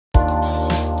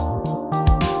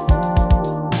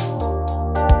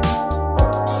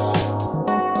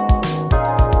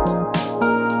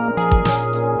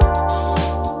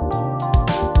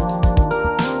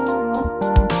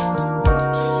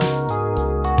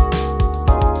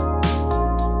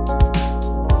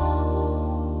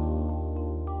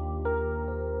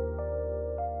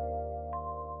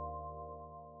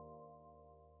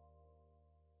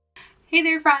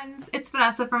Hey there friends, it's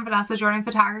Vanessa from Vanessa Jordan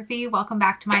Photography. Welcome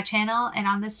back to my channel, and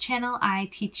on this channel I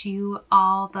teach you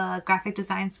all the graphic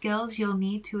design skills you'll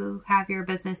need to have your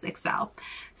business excel.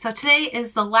 So today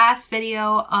is the last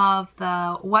video of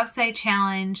the website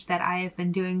challenge that I have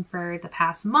been doing for the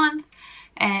past month,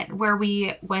 and where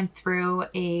we went through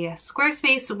a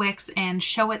Squarespace, Wix, and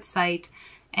Showit site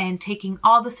and taking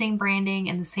all the same branding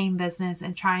and the same business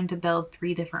and trying to build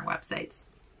 3 different websites.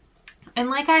 And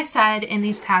like I said in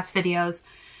these past videos,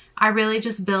 I really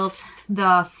just built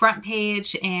the front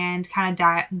page and kind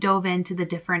of dove into the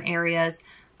different areas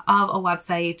of a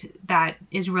website that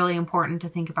is really important to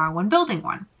think about when building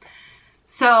one.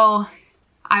 So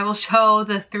I will show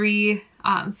the 3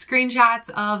 screenshots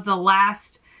of the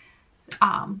last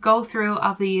go through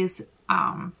of these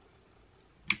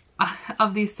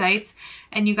sites,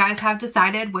 and you guys have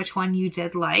decided which one you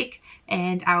did like,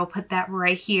 and I will put that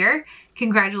right here.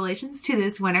 Congratulations to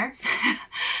this winner.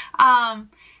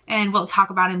 And we'll talk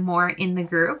about it more in the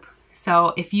group.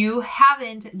 So if you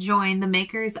haven't joined the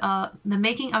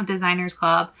Making of Designers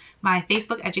Club, my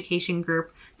Facebook education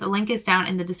group, the link is down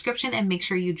in the description, and make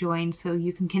sure you join so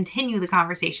you can continue the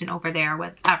conversation over there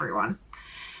with everyone.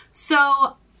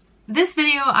 So this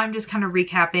video, I'm just kind of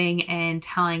recapping and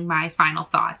telling my final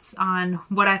thoughts on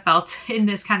what I felt in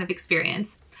this kind of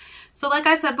experience. So like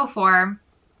I said before,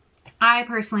 I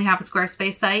personally have a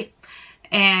Squarespace site,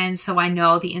 and so I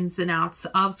know the ins and outs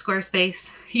of Squarespace,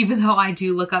 even though I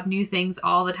do look up new things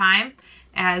all the time,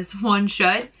 as one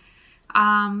should.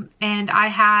 And I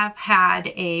have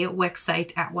had a Wix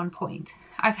site at one point.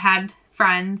 I've had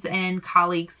friends and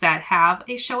colleagues that have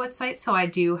a Showit site, so I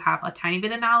do have a tiny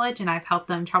bit of knowledge, and I've helped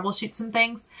them troubleshoot some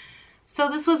things. So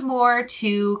this was more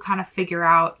to kind of figure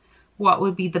out what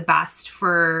would be the best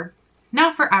for,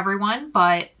 not for everyone,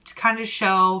 but to kind of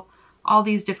show all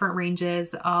these different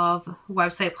ranges of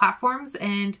website platforms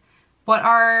and what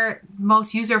are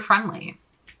most user-friendly.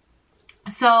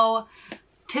 So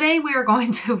today we are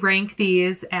going to rank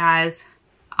these as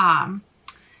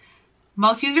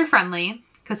most user-friendly,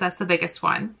 because that's the biggest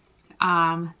one.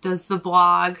 Does the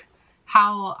blog,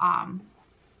 how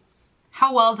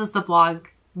well does the blog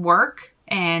work,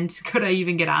 and could I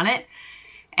even get on it?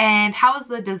 And how is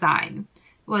the design?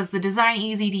 Was the design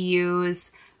easy to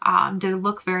use? Did it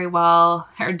look very well,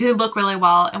 or did it look really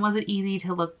well? And was it easy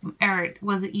to look, or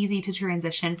was it easy to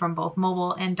transition from both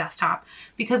mobile and desktop?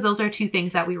 Because those are 2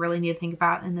 things that we really need to think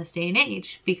about in this day and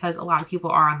age, because a lot of people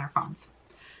are on their phones.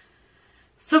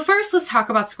 So first, let's talk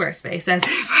about Squarespace, as if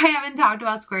I haven't talked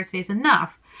about Squarespace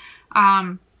enough.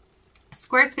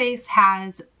 Squarespace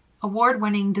has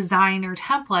award-winning designer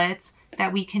templates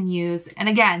that we can use. And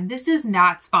again, this is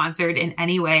not sponsored in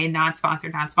any way, not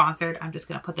sponsored, not sponsored. I'm just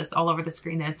gonna put this all over the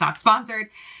screen that it's not sponsored.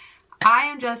 I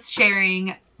am just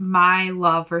sharing my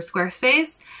love for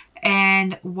Squarespace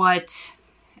and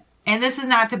this is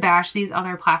not to bash these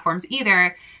other platforms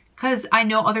either, because I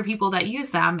know other people that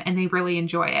use them and they really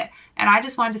enjoy it. And I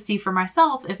just wanted to see for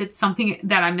myself if it's something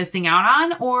that I'm missing out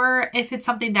on, or if it's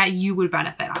something that you would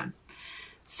benefit on.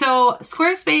 So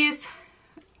Squarespace,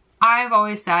 I've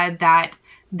always said that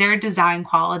their design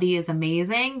quality is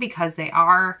amazing because they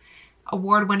are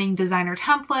award-winning designer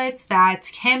templates that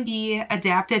can be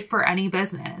adapted for any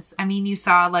business. I mean, you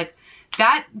saw like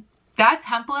that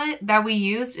template that we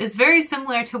used is very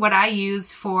similar to what I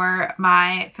use for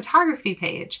my photography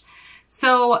page.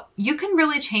 So you can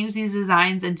really change these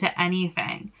designs into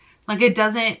anything. Like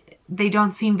they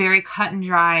don't seem very cut and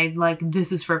dried, like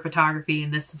this is for photography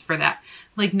and this is for that.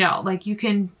 Like no, like you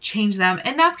can change them,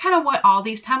 and that's kind of what all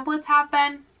these templates have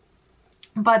been.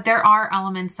 But there are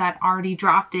elements that already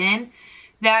dropped in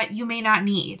that you may not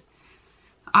need.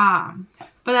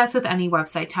 But that's with any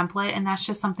website template, and that's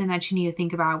just something that you need to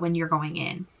think about when you're going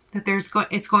in. That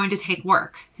it's going to take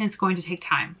work, and it's going to take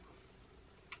time.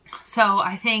 So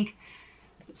I think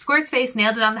Squarespace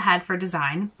nailed it on the head for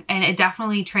design, and it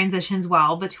definitely transitions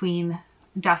well between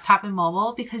desktop and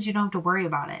mobile because you don't have to worry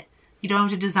about it. You don't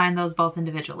have to design those both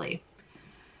individually.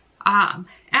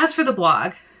 As for the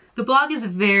blog is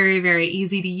very, very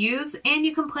easy to use, and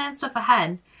you can plan stuff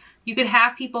ahead. You could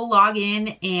have people log in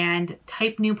and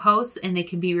type new posts, and they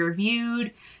can be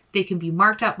reviewed, they can be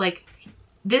marked up. Like,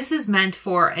 this is meant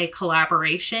for a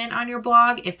collaboration on your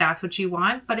blog if that's what you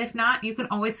want, but if not, you can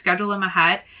always schedule them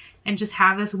ahead and just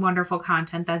have this wonderful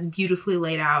content that's beautifully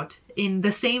laid out in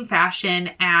the same fashion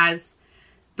as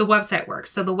the website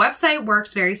works. So the website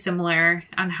works very similar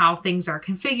on how things are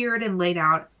configured and laid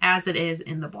out as it is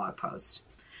in the blog post.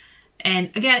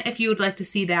 And again, if you would like to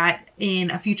see that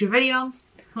in a future video,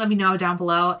 let me know down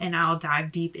below and I'll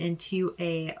dive deep into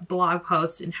a blog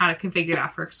post and how to configure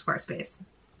that for Squarespace.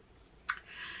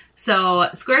 So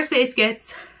Squarespace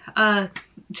gets a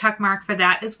check mark for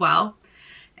that as well.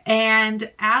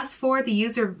 And as for the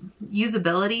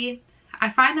usability, I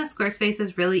find that Squarespace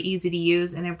is really easy to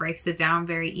use and it breaks it down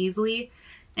very easily.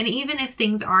 And even if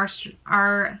things are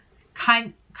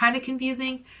kind of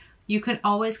confusing, you can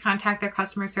always contact their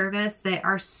customer service. They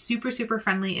are super, super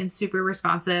friendly and super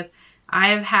responsive. I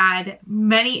have had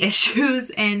many issues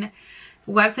in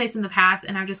websites in the past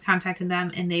and I've just contacted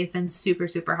them and they've been super,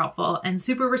 super helpful and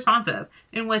super responsive,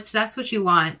 in which that's what you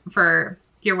want for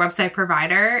your website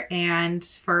provider and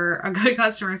for a good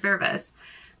customer service.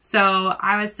 So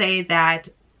I would say that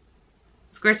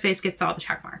Squarespace gets all the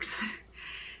check marks.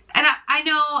 And I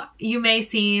know it may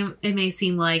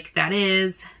seem like that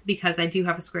is because I do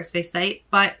have a Squarespace site,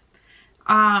 but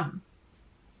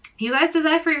you guys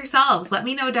decide for yourselves. Let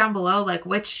me know down below like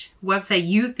which website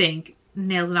you think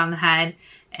nails it on the head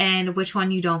and which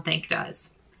one you don't think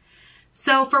does.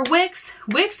 So for Wix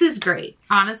is great,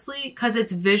 honestly, because you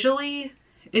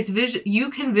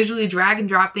can visually drag and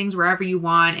drop things wherever you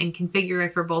want and configure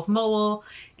it for both mobile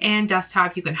and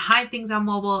desktop. You can hide things on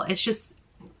mobile. It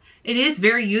is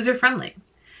very user-friendly,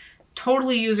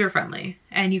 totally user-friendly,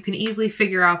 and you can easily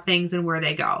figure out things and where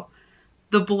they go.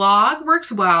 The blog works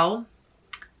well,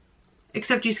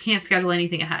 except you just can't schedule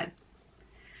anything ahead.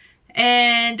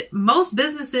 And most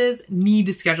businesses need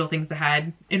to schedule things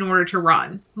ahead in order to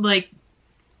run. Like,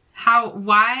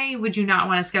 why would you not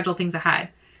want to schedule things ahead?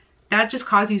 That just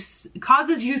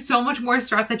causes you so much more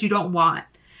stress that you don't want.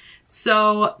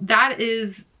 So that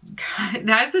is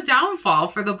a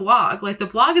downfall for the blog. Like, the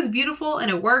blog is beautiful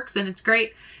and it works and it's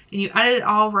great and you edit it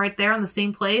all right there on the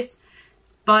same place,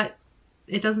 but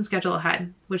it doesn't schedule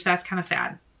ahead, which that's kind of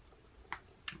sad.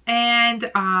 And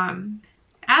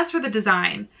as for the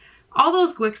design, all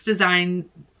those Wix designer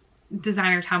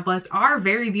templates are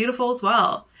very beautiful as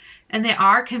well. And they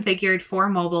are configured for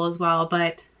mobile as well,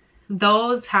 but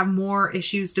those have more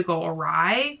issues to go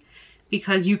awry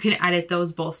because you can edit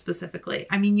those both specifically.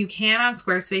 I mean, you can on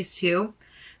Squarespace too,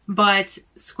 but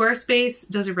Squarespace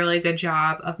does a really good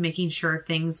job of making sure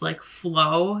things like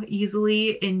flow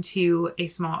easily into a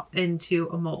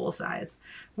mobile size.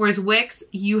 Whereas Wix,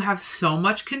 you have so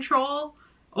much control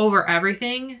over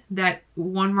everything that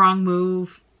one wrong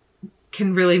move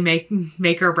can really make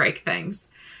or break things.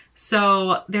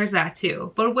 So there's that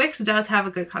too. But Wix does have a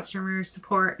good customer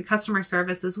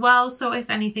service as well. So if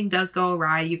anything does go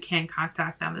awry, you can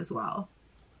contact them as well.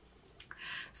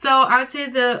 So I would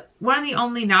say one of the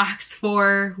only knocks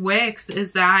for Wix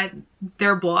is that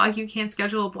their blog, you can't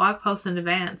schedule a blog post in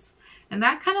advance. And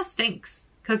that kind of stinks,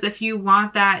 because if you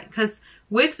want that, because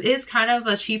Wix is kind of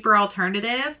a cheaper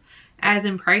alternative as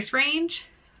in price range.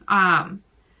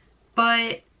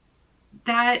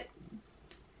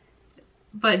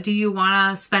 But do you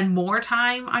want to spend more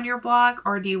time on your blog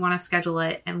or do you want to schedule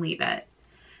it and leave it?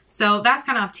 So that's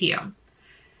kind of up to you.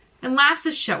 And last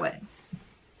is Showit.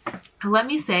 Let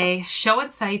me say,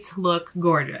 Showit sites look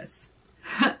gorgeous.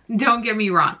 Don't get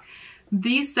me wrong.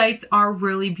 These sites are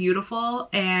really beautiful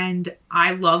and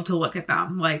I love to look at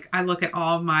them. Like, I look at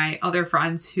all my other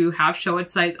friends who have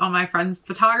Showit sites, all my friends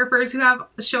photographers who have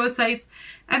Showit sites,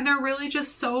 and they're really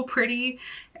just so pretty.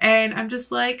 And I'm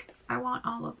just like, I want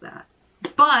all of that.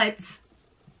 But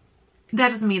that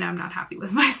doesn't mean I'm not happy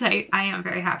with my site. I am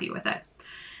very happy with it.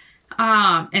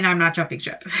 And I'm not jumping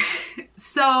ship.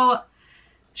 So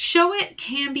Showit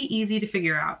can be easy to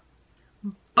figure out,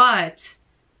 but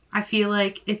I feel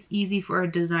like it's easy for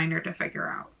a designer to figure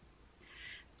out.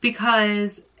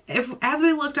 Because as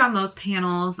we looked on those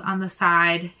panels on the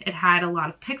side, it had a lot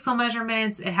of pixel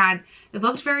measurements. It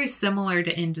looked very similar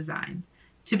to InDesign,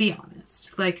 to be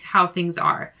honest, like how things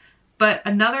are. But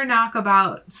another knock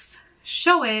about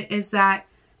Showit is that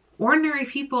ordinary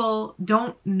people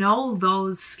don't know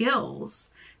those skills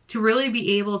to really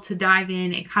be able to dive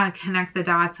in and kind of connect the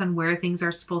dots on where things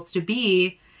are supposed to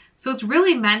be. So it's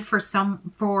really meant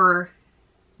for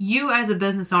you as a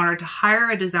business owner to hire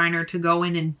a designer to go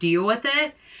in and deal with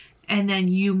it, and then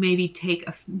you maybe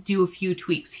do a few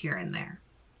tweaks here and there.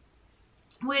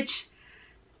 Which,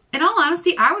 in all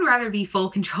honesty, I would rather be full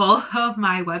control of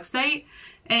my website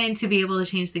and to be able to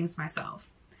change things myself.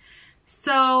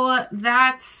 So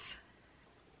that's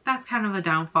kind of a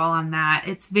downfall on that.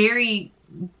 It's very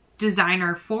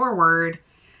designer forward,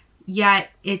 yet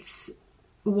it's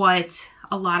what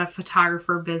a lot of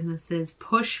photographer businesses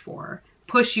push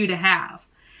you to have.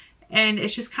 And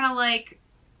it's just kind of like,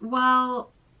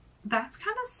 well, that's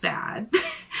kind of sad.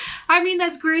 I mean,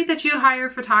 that's great that you hire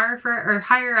a photographer or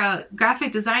hire a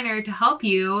graphic designer to help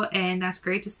you, and that's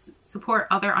great to support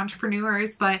other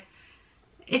entrepreneurs, but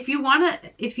if you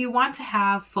want to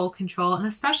have full control, and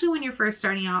especially when you're first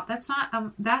starting out, that's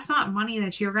not money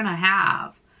that you're gonna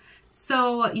have.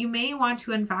 So you may want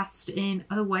to invest in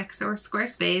a Wix or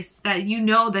Squarespace that you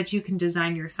know that you can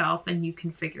design yourself and you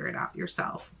can figure it out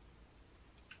yourself.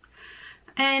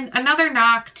 And another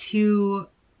knock to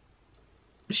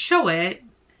Showit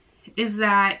is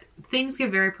that things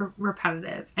get very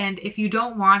repetitive. And if you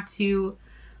don't want to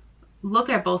look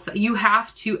at both sides, you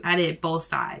have to edit both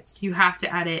sides. You have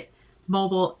to edit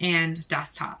mobile and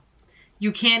desktop.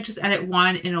 You can't just edit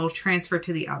one and it'll transfer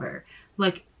to the other.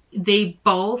 Like, they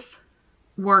both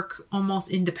work almost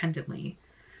independently,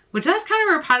 which is kind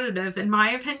of repetitive in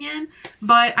my opinion.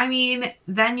 But I mean,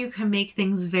 then you can make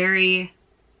things very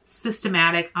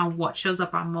systematic on what shows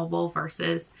up on mobile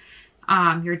versus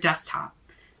your desktop,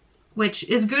 which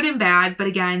is good and bad. But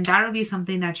again, that'll be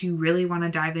something that you really want to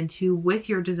dive into with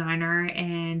your designer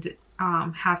and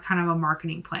have kind of a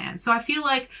marketing plan. So I feel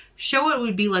like Showit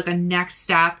would be like a next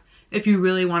step if you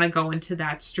really want to go into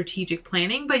that strategic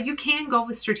planning, but you can go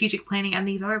with strategic planning on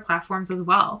these other platforms as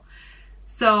well.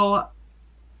 So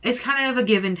it's kind of a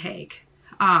give and take.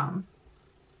 And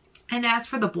as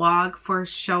for the blog for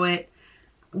Showit,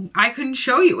 I couldn't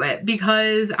show you it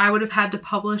because I would have had to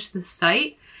publish the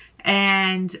site,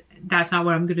 and that's not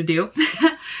what I'm going to do.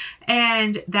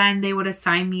 And then they would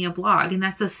assign me a blog, and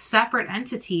that's a separate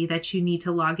entity that you need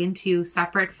to log into,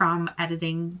 separate from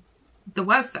editing the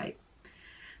website.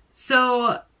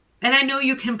 So, and I know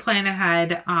you can plan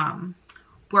ahead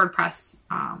WordPress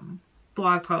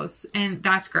blog posts, and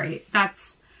that's great.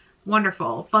 That's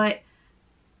wonderful. But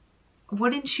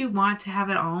wouldn't you want to have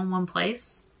it all in one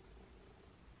place?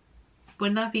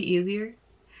 Wouldn't that be easier?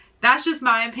 That's just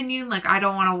my opinion. Like, I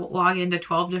don't want to log into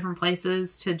 12 different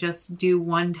places to just do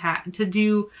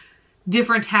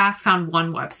different tasks on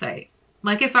one website.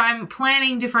 Like, if I'm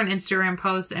planning different Instagram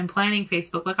posts and planning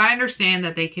Facebook, like, I understand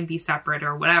that they can be separate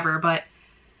or whatever, but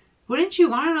wouldn't you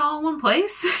want it all in one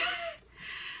place?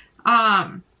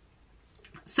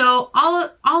 So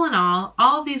all in all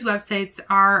of these websites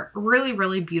are really,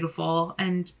 really beautiful,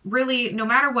 and really, no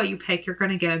matter what you pick, you're going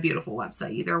to get a beautiful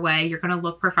website. Either way, you're going to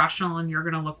look professional and you're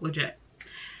going to look legit.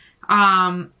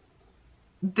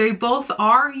 They both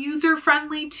are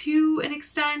user-friendly to an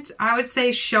extent. I would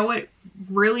say Showit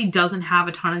really doesn't have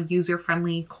a ton of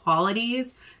user-friendly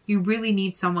qualities. You really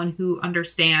need someone who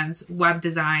understands web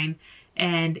design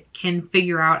and can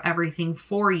figure out everything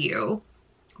for you,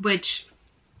 which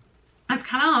is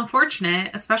kind of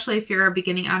unfortunate, especially if you're a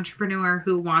beginning entrepreneur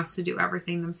who wants to do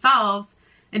everything themselves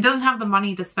and doesn't have the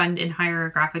money to spend and hire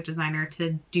a graphic designer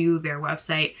to do their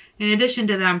website, in addition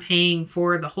to them paying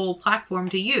for the whole platform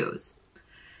to use.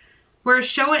 Whereas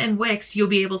Showit and Wix, you'll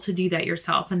be able to do that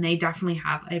yourself, and they definitely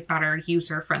have a better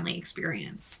user-friendly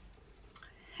experience.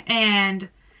 And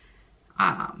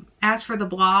as for the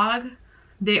blog,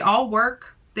 they all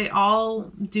work. They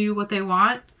all do what they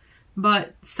want,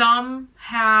 but some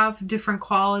have different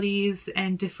qualities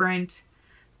and different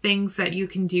things that you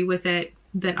can do with it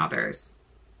than others.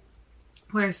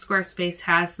 Whereas Squarespace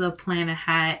has the plan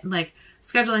ahead, like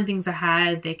scheduling things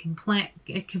ahead. They can plan,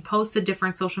 it can post to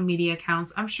different social media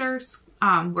accounts. I'm sure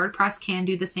WordPress can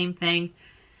do the same thing.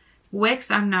 Wix,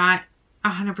 I'm not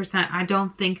 100%. I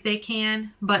don't think they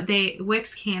can, but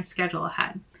Wix can schedule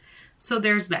ahead. So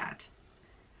there's that.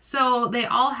 So they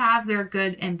all have their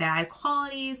good and bad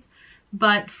qualities,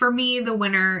 but for me, the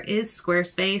winner is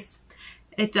Squarespace.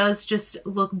 It does just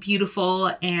look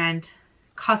beautiful and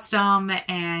custom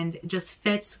and just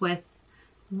fits with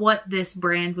what this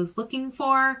brand was looking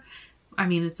for. I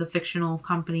mean, it's a fictional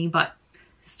company, but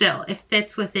still, it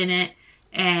fits within it,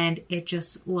 and it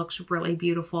just looks really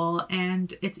beautiful,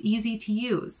 and it's easy to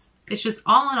use. It's just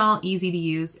all in all easy to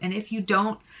use. And if you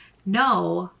don't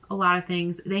know a lot of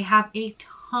things, they have a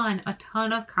ton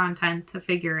of content to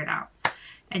figure it out.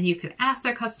 And you can ask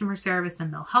their customer service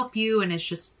and they'll help you, and it's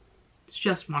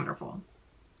just wonderful.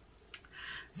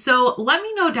 So let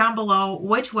me know down below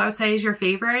which website is your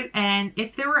favorite, and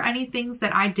if there were any things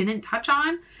that I didn't touch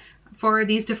on for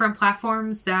these different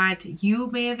platforms that you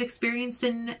may have experienced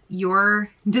in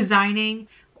your designing,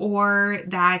 or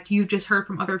that you just heard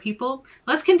from other people.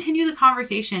 Let's continue the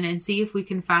conversation and see if we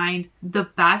can find the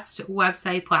best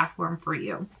website platform for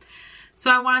you. So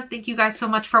I want to thank you guys so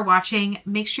much for watching.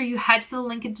 Make sure you head to the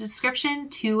link in the description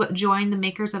to join the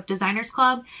Makers of Designers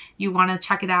Club. You want to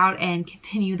check it out and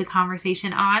continue the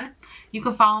conversation on. You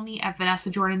can follow me at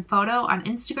Vanessa Jordan Photo on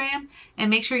Instagram,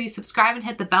 and make sure you subscribe and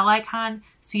hit the bell icon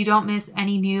so you don't miss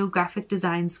any new graphic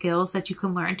design skills that you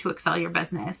can learn to excel your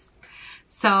business.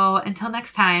 So until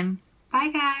next time,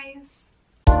 bye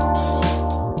guys.